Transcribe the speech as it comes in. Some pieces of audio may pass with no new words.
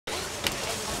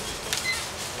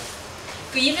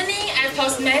Good evening, I'm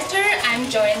Postmaster. I'm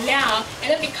Joanne Liao,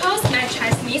 and because my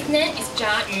Chinese name is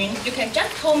Joanne, you can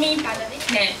just call me by the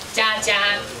nickname Jia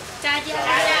Jia. Jia Jia.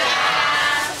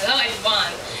 Hello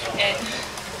everyone.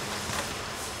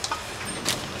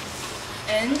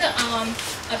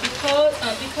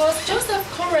 Because Joseph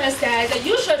Correa said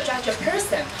you should judge a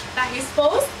person by his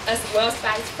faults as well as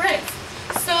by his friends.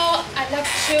 So I'd like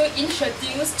to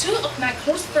introduce two of my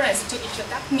close friends to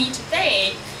introduce me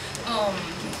today.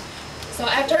 So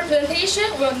after presentation,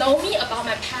 will know me about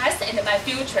my past and my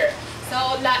future.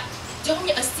 So tell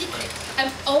me a secret. I'm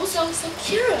also so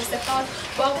curious about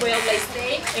what will they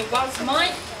say and what's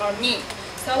mine or me.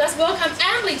 So let's welcome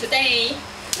Emily today.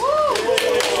 Woo!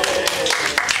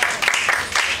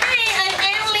 Hi, I'm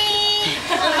Emily.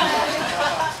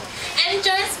 I'm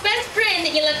John's best friend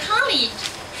in the college,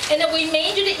 and we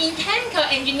majored in chemical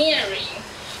engineering,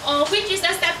 which is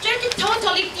a subject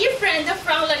totally different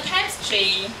from the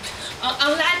chemistry.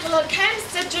 Unlike the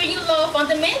chemists doing the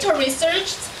fundamental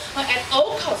research at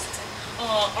all costs,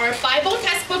 our Bible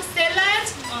textbook said that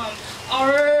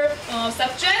our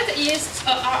object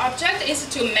is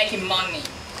to make money.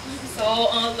 So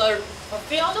the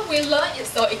field we learn is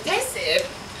so extensive.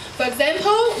 For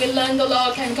example, we learn the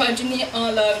chemical engineering,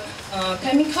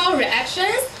 chemical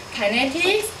reactions,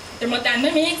 kinetics,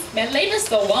 thermodynamics, methods, and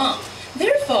so on.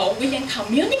 Therefore, we can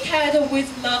communicate with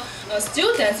the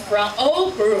students from all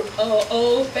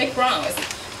backgrounds.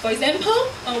 For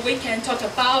example, we can talk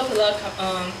about the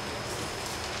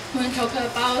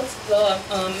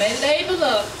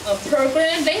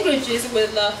program languages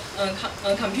with the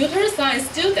computer science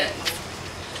students.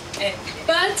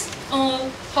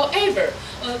 However,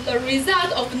 the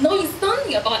result of knowing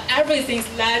something about everything is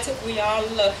that we are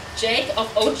the jack of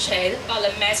all trades, but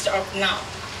the master of none.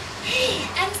 Hey,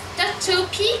 I'm just too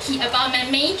picky about my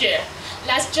major.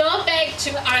 Let's jump back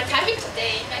to our topic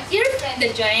today, my dear friend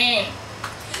Joanne.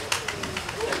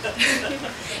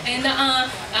 And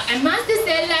I must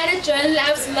say that Joanne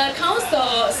loves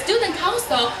the student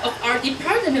council of our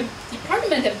department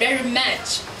very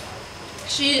much.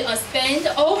 She spent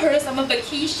all her summer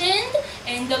vacation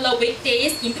and the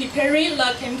weekdays in preparing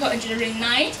the chemical engineering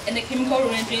night and the chemical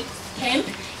engineering camp,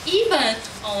 even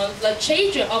the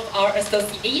treasurer of our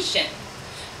association.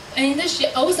 And she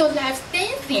also loves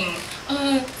dancing.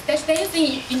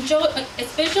 Especially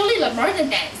the modern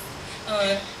dance.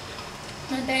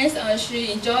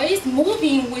 She enjoys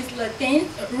moving with the dance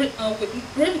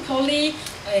rhythmically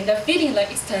and feeling the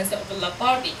extent of the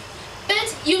body.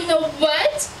 But you know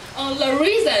what? The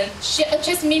reason she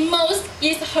attracts me most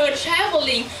is her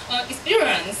traveling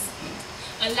experience.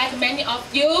 Like many of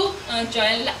you,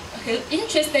 Joanne, her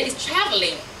interest is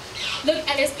traveling. Look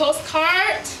at this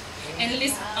postcard, and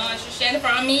this she sent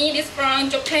from me. This from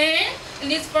Japan,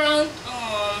 and this from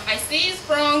I see it's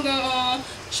from the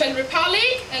Czech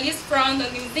Republic, and this from the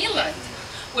New Zealand.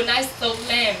 When I saw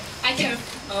them, I can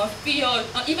feel,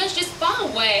 even she's far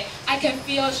away, I can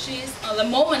feel she's the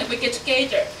moment we get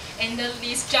together, and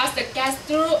this just gets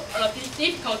through a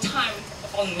difficult time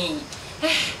for me.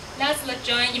 That's the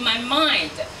joy in my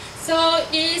mind. So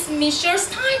it's Michelle's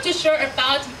time to share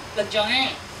about the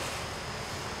Joanne.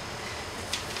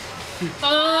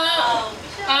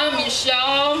 I'm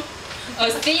Michelle,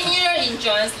 a senior in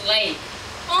Joanne's lab.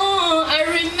 I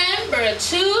remember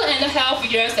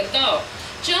 2.5 years ago,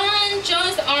 Joanne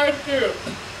joined our group,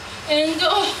 and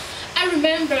I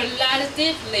remember that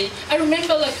deeply. I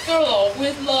remember the girl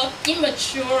with the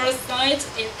immature side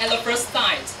at the first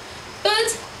sight,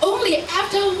 but only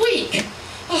after a week,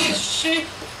 she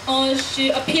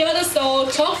appeared so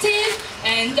talkative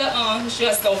and she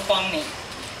was so funny.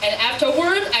 And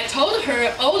afterward, I told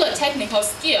her all the technical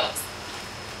skills.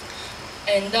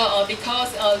 And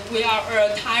because we are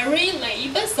a tiring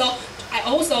lab, so I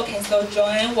also can so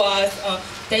Joanne was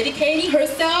dedicating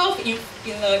herself in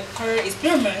her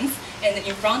experiments and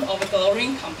in front of a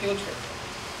glowing computer.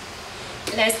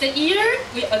 Last year,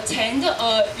 we attended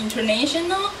an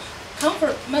international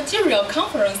material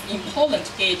conference in Poland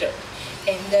together.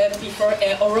 And before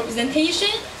an oral presentation,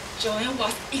 Joanne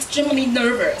was extremely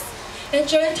nervous. And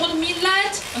Joanne told me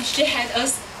that she had a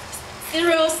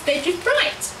serious stage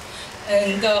fright.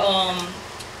 And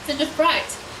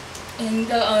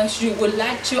she would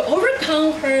like to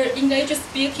overcome her English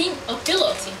speaking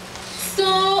ability.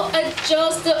 So I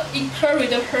just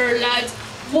encouraged her that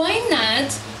why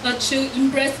not to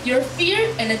embrace your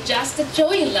fear and just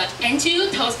join that until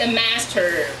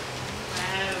Toastmaster.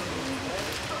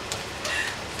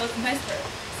 Toastmaster.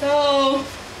 So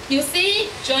you see,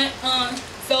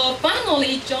 so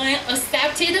finally Joanne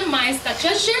accepted my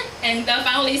suggestion and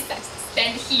finally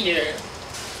stand here.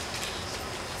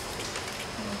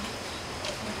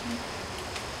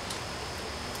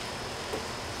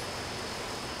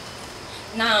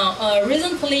 Now,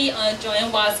 recently,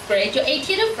 Joanne was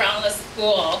graduated from the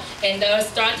school and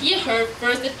started her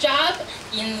first job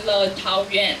in the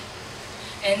Taoyuan.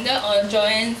 And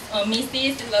Joanne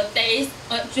misses the days.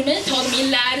 Joanne told me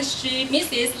that she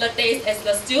misses the days as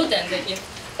a student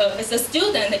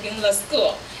in the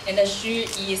school, and she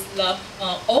is the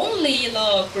only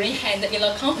the green hand in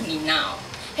the company now.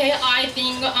 Hey, I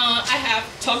think I have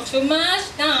talked too much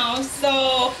now,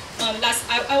 so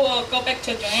I will go back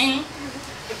to Joanne.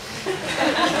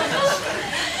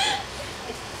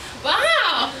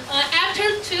 Wow!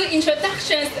 After 2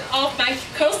 introductions of my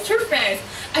close two friends,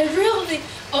 I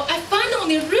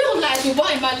finally realized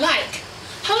why I like.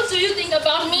 How do you think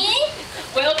about me?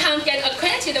 Well, come get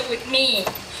acquainted with me.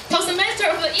 Toastmaster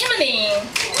of the evening.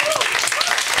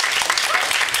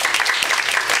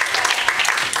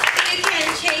 You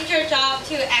can change your job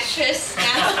to actress now.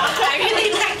 I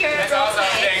really like your That's role also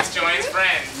play. thanks Joanne's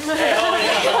friend.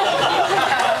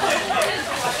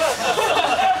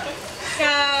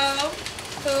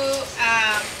 So,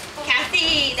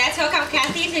 Cathy, let's welcome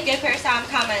Cathy to give her some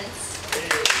comments.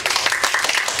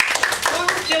 Oh,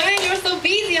 Joanne, you're so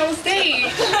busy on stage. You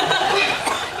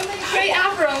make a great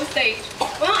effort on stage.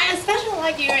 Well, I especially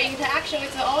like your interaction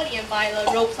with the audience by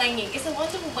the role playing. It's a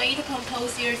wonderful way to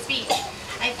compose your speech.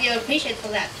 I feel appreciated for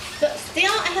that. But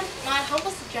still, I have my humble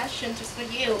suggestion just for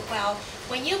you. Well,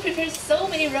 when you prepare so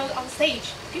many roles on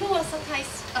stage, people will sometimes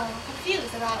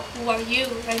confused about who are you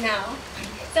right now.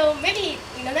 So maybe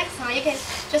in the next time you can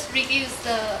just reduce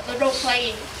the role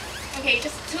playing. Okay,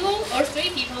 just 2 or 3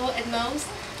 people at most.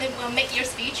 That will make your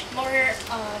speech more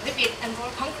vivid and more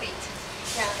concrete.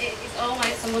 Yeah, it's all my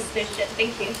humble suggestion.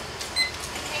 Thank you.